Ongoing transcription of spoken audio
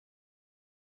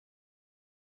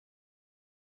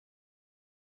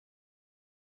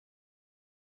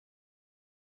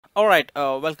All right,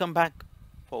 welcome back,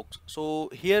 folks. So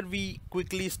here we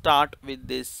quickly start with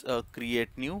this create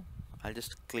new. I'll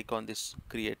just click on this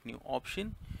create new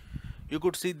option. You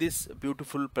could see this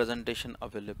beautiful presentation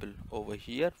available over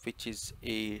here, which is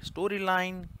a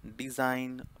storyline,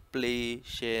 design, play,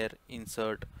 share,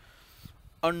 insert,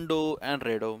 undo, and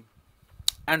redo,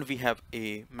 and we have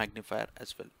a magnifier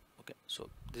as well. Okay, so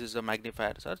this is a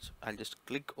magnifier search. I'll just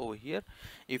click over here.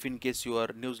 If in case your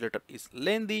newsletter is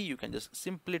lengthy, you can just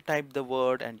simply type the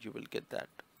word and you will get that.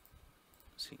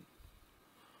 See,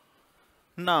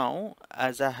 now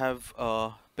as I have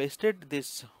pasted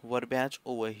this verbiage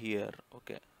over here,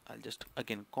 okay, I'll just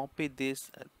again copy this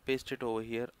and paste it over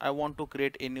here. I want to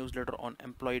create a newsletter on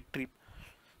employee trip.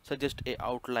 Suggest a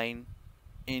outline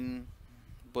in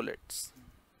bullets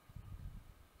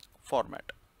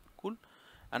format. Cool.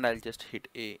 And I'll just hit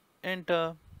a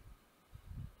enter.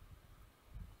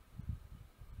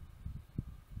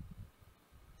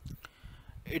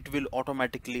 It will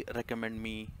automatically recommend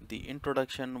me the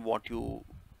introduction, what you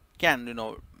can,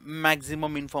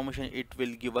 maximum information it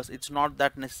will give us. It's not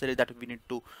that necessary that we need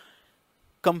to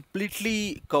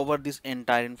completely cover this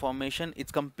entire information.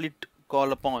 It's complete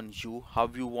call upon you how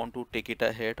you want to take it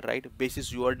ahead, right?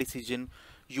 Basis your decision,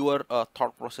 your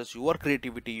thought process, your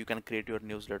creativity, you can create your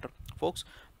newsletter, folks.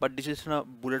 But this is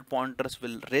bullet pointers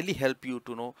will really help you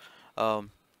to know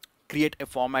create a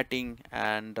formatting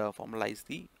and formalize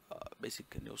the basic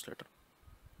newsletter.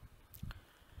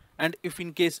 And if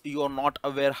in case you are not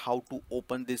aware how to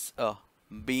open this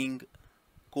Bing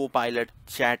Copilot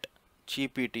chat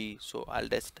GPT, so I'll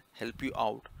just help you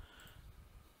out.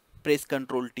 Press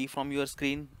Ctrl T from your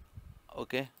screen.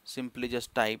 Okay, simply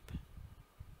just type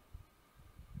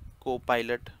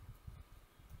Copilot.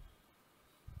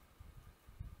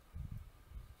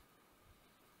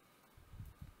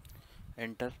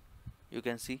 Enter. You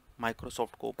can see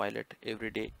Microsoft Copilot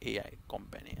Everyday AI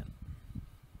Companion.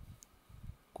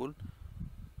 Cool.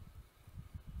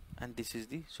 And this is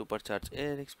the supercharged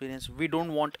air experience. We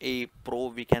don't want a pro,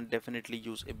 we can definitely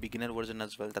use a beginner version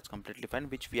as well. That's completely fine,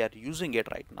 which we are using it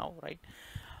right now, right?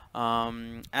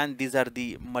 And these are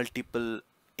the multiple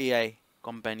AI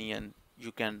companion.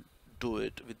 You can do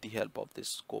it with the help of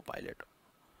this Copilot.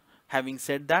 Having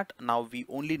said that, now we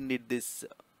only need this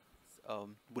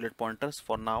bullet pointers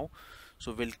for now,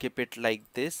 so we'll keep it like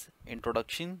this.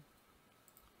 Introduction,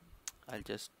 I'll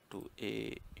just do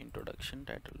a introduction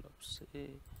title of say,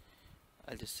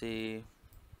 I'll just say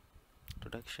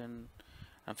introduction,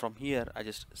 and from here I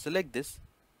just select this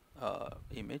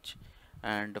image,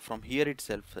 and from here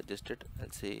itself suggested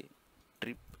I'll say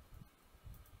trip.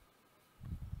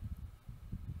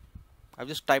 I've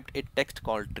just typed a text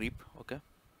called trip. Okay,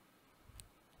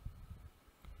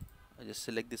 I just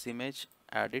select this image,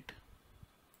 add it,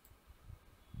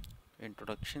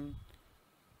 introduction.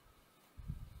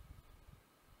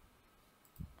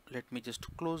 Let me just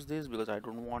close this because I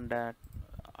don't want that.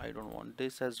 I don't want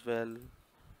this as well.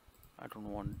 I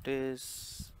don't want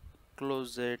this.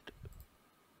 Close it,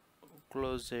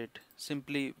 close it.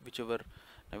 Simply whichever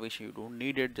navigation you don't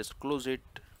need it, just close it.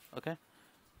 Okay,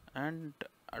 and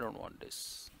I don't want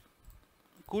this.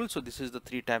 Cool. So this is the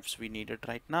three tabs we needed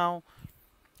right now.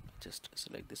 Just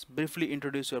select this. Briefly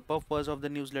introduce your purpose of the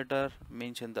newsletter.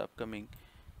 Mention the upcoming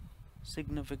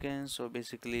significance. So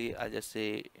basically I'll just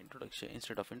say introduction.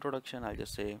 Instead of introduction, I'll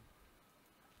just say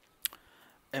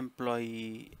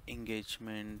employee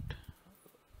engagement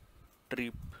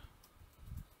trip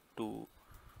to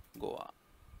Goa.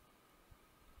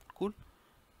 Cool.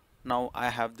 Now I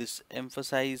have this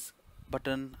emphasize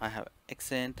button, I have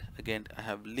accent, again I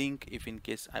have link. If in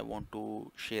case I want to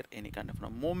share any kind of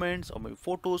moments or maybe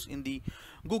photos in the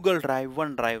Google Drive,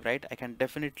 OneDrive, right, I can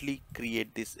definitely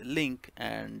create this link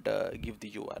and give the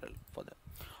URL for that.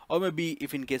 Or maybe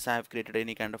if in case I have created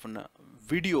any kind of a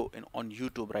video on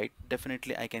YouTube, right,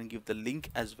 definitely I can give the link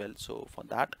as well. So for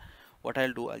that, what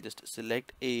I'll do, I'll just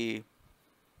select a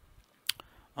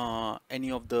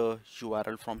any of the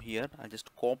URL from here. I'll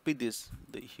just copy the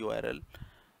URL,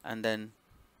 and then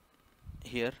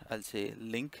here I'll say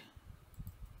link.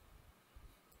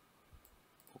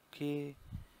 Okay,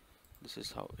 this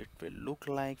is how it will look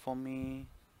like for me.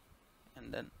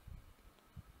 And then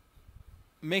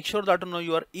make sure that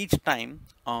you are each time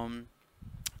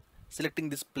selecting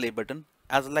this play button,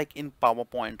 as like in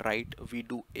PowerPoint, right, we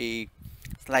do a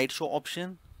slideshow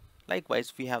option.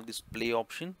 Likewise we have this play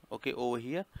option, okay, over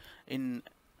here in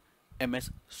MS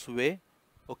Sway,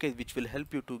 okay, which will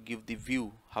help you to give the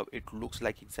view how it looks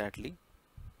like exactly.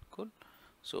 Cool.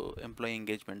 So employee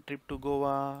engagement trip to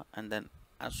Goa, and then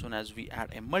as soon as we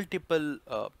add a multiple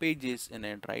pages in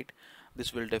it, right,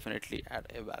 this will definitely add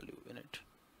a value in it.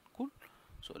 Cool.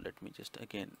 So let me just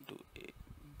again do a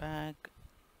back.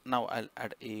 Now I'll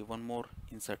add a one more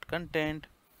insert content.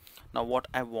 Now what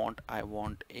I want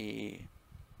a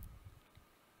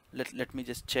let me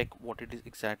just check what it is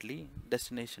exactly.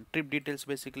 Destination trip details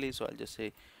basically. So I'll just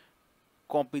say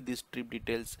copy these trip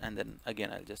details, and then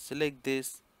again I'll just select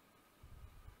this.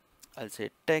 I'll say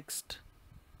text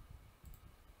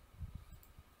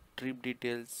trip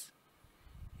details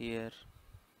here,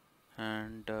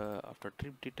 and after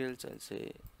trip details I'll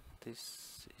say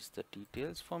this is the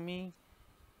details for me.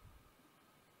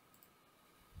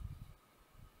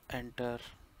 Enter,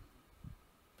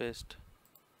 paste.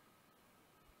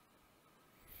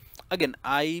 Again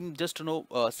I'm just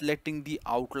selecting the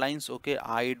outlines. Okay,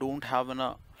 I don't have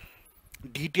a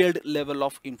detailed level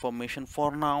of information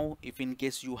for now. If in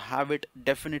case you have it,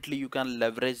 definitely you can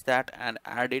leverage that and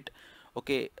add it.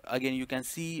 Okay, again you can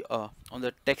see on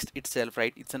the text itself,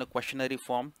 right, it's in a questionnaire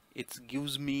form. It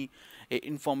gives me a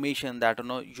information that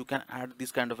you can add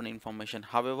this kind of an information.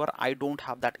 However, I don't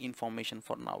have that information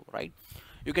for now, right?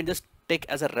 You can just take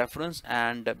as a reference,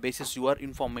 and basis your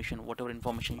information, whatever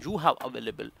information you have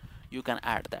available, you can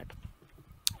add that,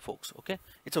 folks. Okay,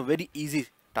 it's a very easy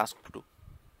task to do.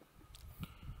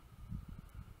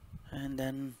 And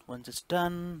then once it's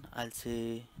done, I'll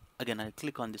say again I'll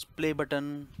click on this play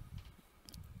button,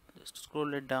 just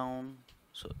scroll it down.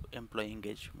 So employee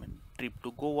engagement, trip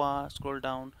to Goa, scroll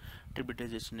down, trip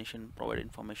details, destination, provide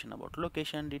information about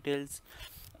location details.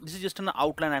 This is just an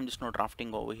outline. I'm just not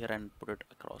drafting over here and put it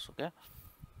across. Okay,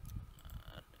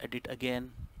 edit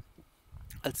again.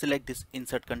 I'll select this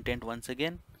insert content once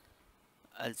again.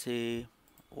 I'll say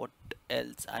what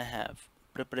else I have,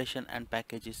 preparation and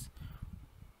packages.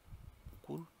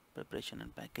 Cool, preparation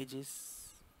and packages.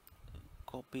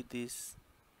 Copy this,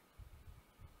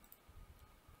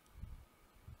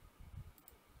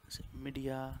 say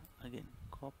media, again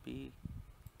copy,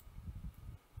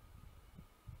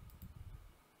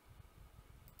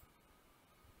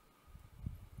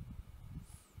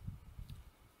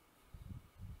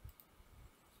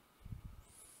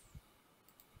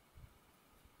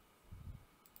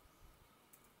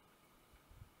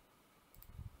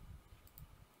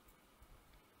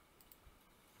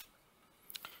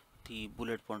 the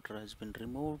bullet pointer has been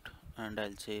removed, and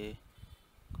I'll say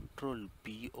Control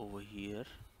B over here,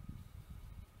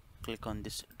 click on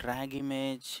this drag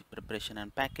image, preparation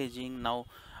and packaging. Now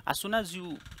as soon as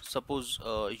you suppose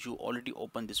you already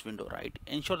open this window, right,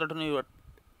 ensure that you are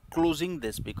closing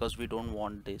this, because we don't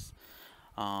want this.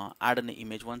 Add an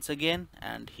image once again,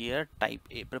 and here type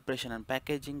a preparation and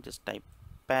packaging, just type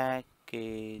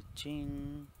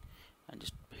packaging and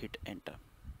just hit enter.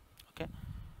 Okay,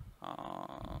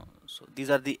 so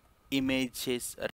these are the images